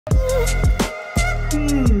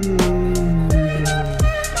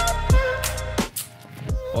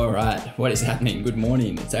Alright, what is happening? Good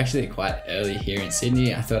morning. It's actually quite early here in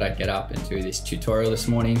Sydney. I thought I'd get up and do this tutorial this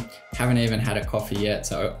morning. Haven't even had a coffee yet,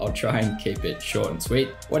 so I'll try and keep it short and sweet.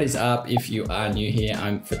 What is up? If you are new here,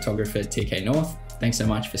 I'm photographer TKNORTH. Thanks so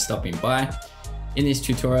much for stopping by. In this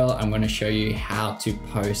tutorial, I'm going to show you how to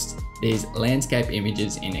post these landscape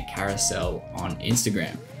images in a carousel on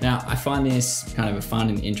Instagram. Now, I find this kind of a fun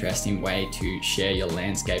and interesting way to share your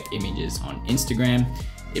landscape images on Instagram.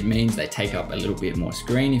 It means they take up a little bit more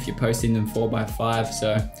screen if you're posting them 4x5,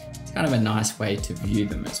 so it's kind of a nice way to view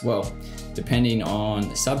them as well. Depending on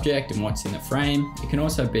the subject and what's in the frame, it can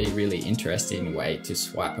also be a really interesting way to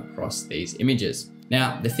swipe across these images.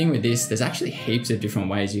 Now, the thing with this, there's actually heaps of different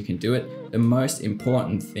ways you can do it. The most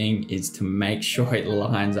important thing is to make sure it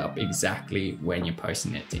lines up exactly when you're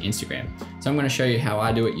posting it to Instagram. So I'm going to show you how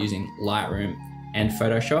I do it using Lightroom and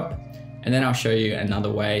Photoshop. And then I'll show you another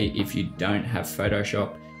way. If you don't have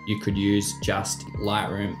Photoshop, you could use just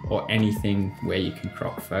Lightroom or anything where you can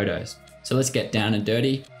crop photos. So let's get down and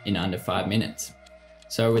dirty in under 5 minutes.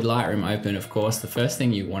 So with Lightroom open, of course, the first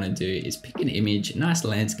thing you want to do is pick an image, a nice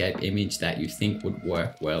landscape image that you think would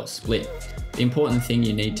work well split. The important thing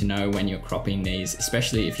you need to know when you're cropping these,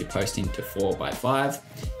 especially if you're posting to 4x5,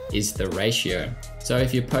 is the ratio. So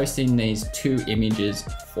if you're posting these two images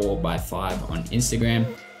 4x5 on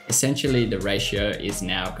Instagram, essentially the ratio is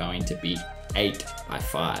now going to be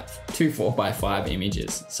 8x5, two 4x5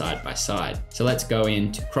 images side by side. So let's go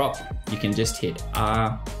into crop. You can just hit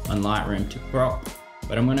R on Lightroom to crop,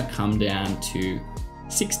 but I'm going to come down to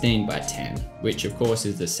 16x10, which of course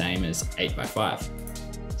is the same as 8x5.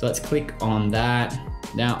 So let's click on that.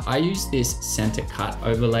 Now I use this center cut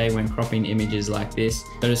overlay when cropping images like this.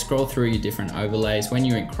 So to scroll through your different overlays, when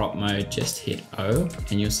you're in crop mode, just hit O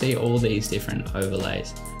and you'll see all these different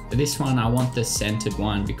overlays. For this one, I want the centered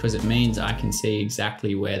one because it means I can see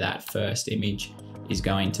exactly where that first image is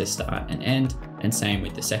going to start and end, and same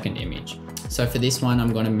with the second image. So for this one,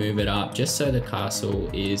 I'm going to move it up just so the castle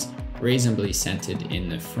is reasonably centered in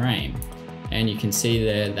the frame. And you can see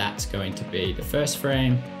there, that's going to be the first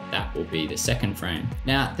frame, that will be the second frame.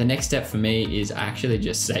 Now, the next step for me is I actually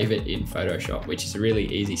just save it in Photoshop, which is a really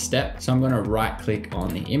easy step. So I'm going to right click on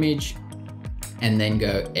the image and then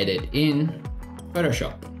go edit in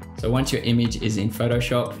Photoshop. So once your image is in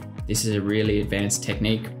Photoshop, this is a really advanced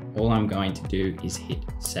technique. All I'm going to do is hit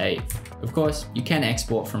save. Of course, you can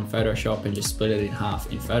export from Photoshop and just split it in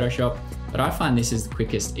half in Photoshop, but I find this is the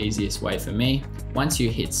quickest, easiest way for me. Once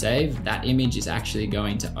you hit save, that image is actually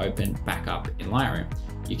going to open back up in Lightroom.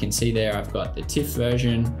 You can see there I've got the TIFF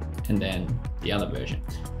version and then the other version.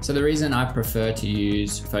 So the reason I prefer to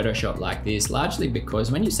use Photoshop like this, largely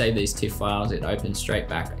because when you save these TIFF files, it opens straight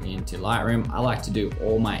back into Lightroom. I like to do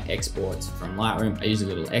all my exports from Lightroom. I use a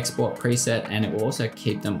little export preset and it will also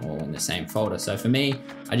keep them all in the same folder. So for me,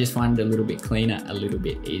 I just find it a little bit cleaner, a little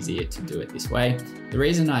bit easier to do it this way. The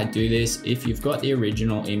reason I do this, if you've got the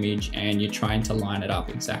original image and you're trying to line it up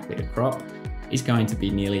exactly to crop, is going to be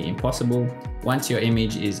nearly impossible. Once your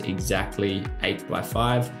image is exactly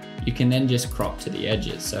 8x5, you can then just crop to the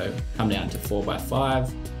edges. So come down to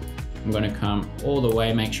 4x5. I'm going to come all the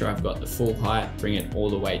way, make sure I've got the full height, bring it all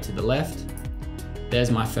the way to the left. There's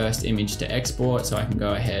my first image to export, so I can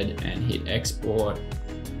go ahead and hit export,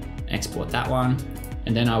 export that one.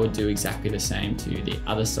 And then I would do exactly the same to the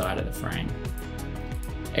other side of the frame.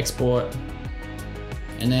 Export.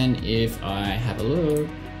 And then if I have a look,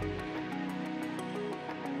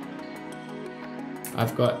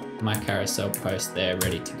 I've got my carousel post there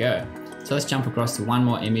ready to go. So let's jump across to one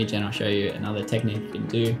more image and I'll show you another technique you can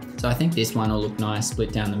do. So I think this one will look nice,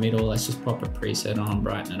 split down the middle. Let's just pop a preset on,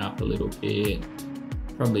 brighten it up a little bit.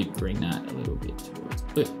 Probably bring that a little bit towards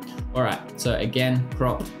blue. All right, so again,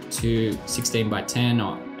 crop to 16x10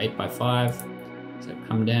 or 8x5. So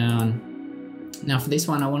come down. Now for this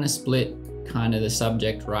one, I want to split kind of the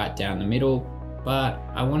subject right down the middle, but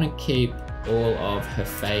I want to keep all of her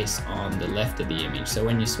face on the left of the image. So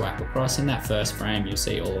when you swipe across in that first frame, you'll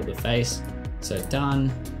see all of the face. So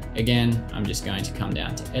done. Again, I'm just going to come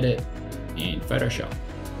down to edit in Photoshop.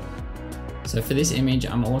 So for this image,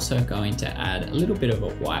 I'm also going to add a little bit of a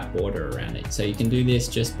white border around it. So you can do this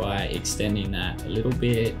just by extending that a little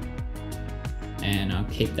bit, and I'll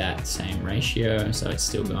keep that same ratio. So it's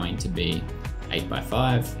still going to be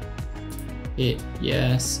 8x5. Hit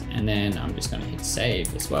yes, and then I'm just going to hit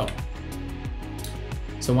save as well.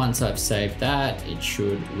 So once I've saved that, it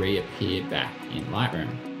should reappear back in Lightroom.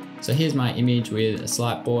 So here's my image with a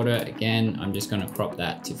slight border. Again, I'm just going to crop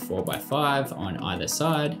that to 4x5 on either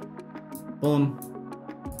side. Boom.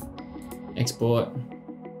 Export.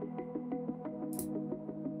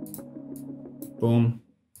 Boom.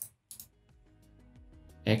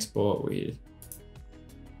 export with,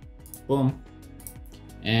 boom.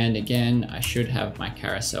 And again, I should have my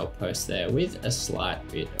carousel post there with a slight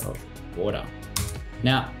bit of border.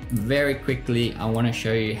 Now, very quickly, I want to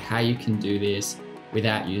show you how you can do this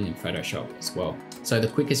without using Photoshop as well. So the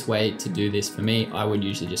quickest way to do this for me, I would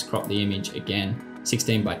usually just crop the image again,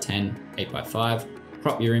 16 by 10, 8 by 5,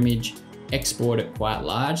 crop your image, export it quite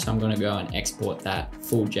large. So I'm going to go and export that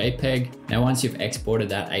full JPEG. Now, once you've exported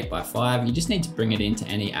that 8 by 5, you just need to bring it into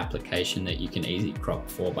any application that you can easily crop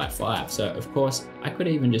 4 by 5. So of course, I could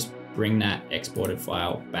even just bring that exported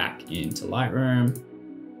file back into Lightroom.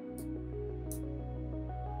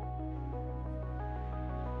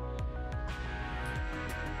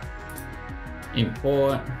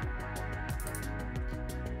 Import.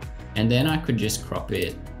 And then I could just crop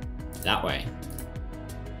it that way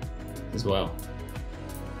as well.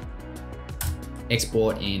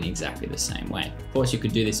 Export in exactly the same way. Of course, you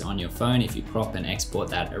could do this on your phone. If you crop and export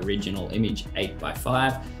that original image 8 by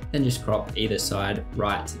 5, then just crop either side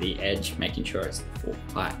right to the edge, making sure it's the full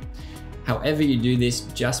height. However you do this,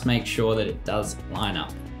 just make sure that it does line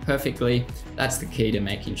up perfectly. That's the key to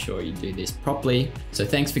making sure you do this properly. So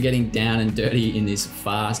thanks for getting down and dirty in this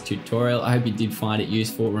fast tutorial. I hope you did find it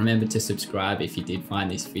useful. Remember to subscribe if you did find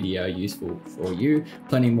this video useful for you.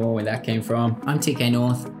 Plenty more where that came from. I'm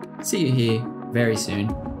TKNORTH. See you here very soon.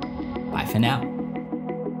 Bye for now.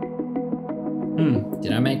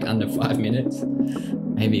 Did I make under 5 minutes?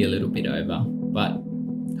 Maybe a little bit over, but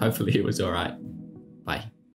hopefully it was all right. Bye.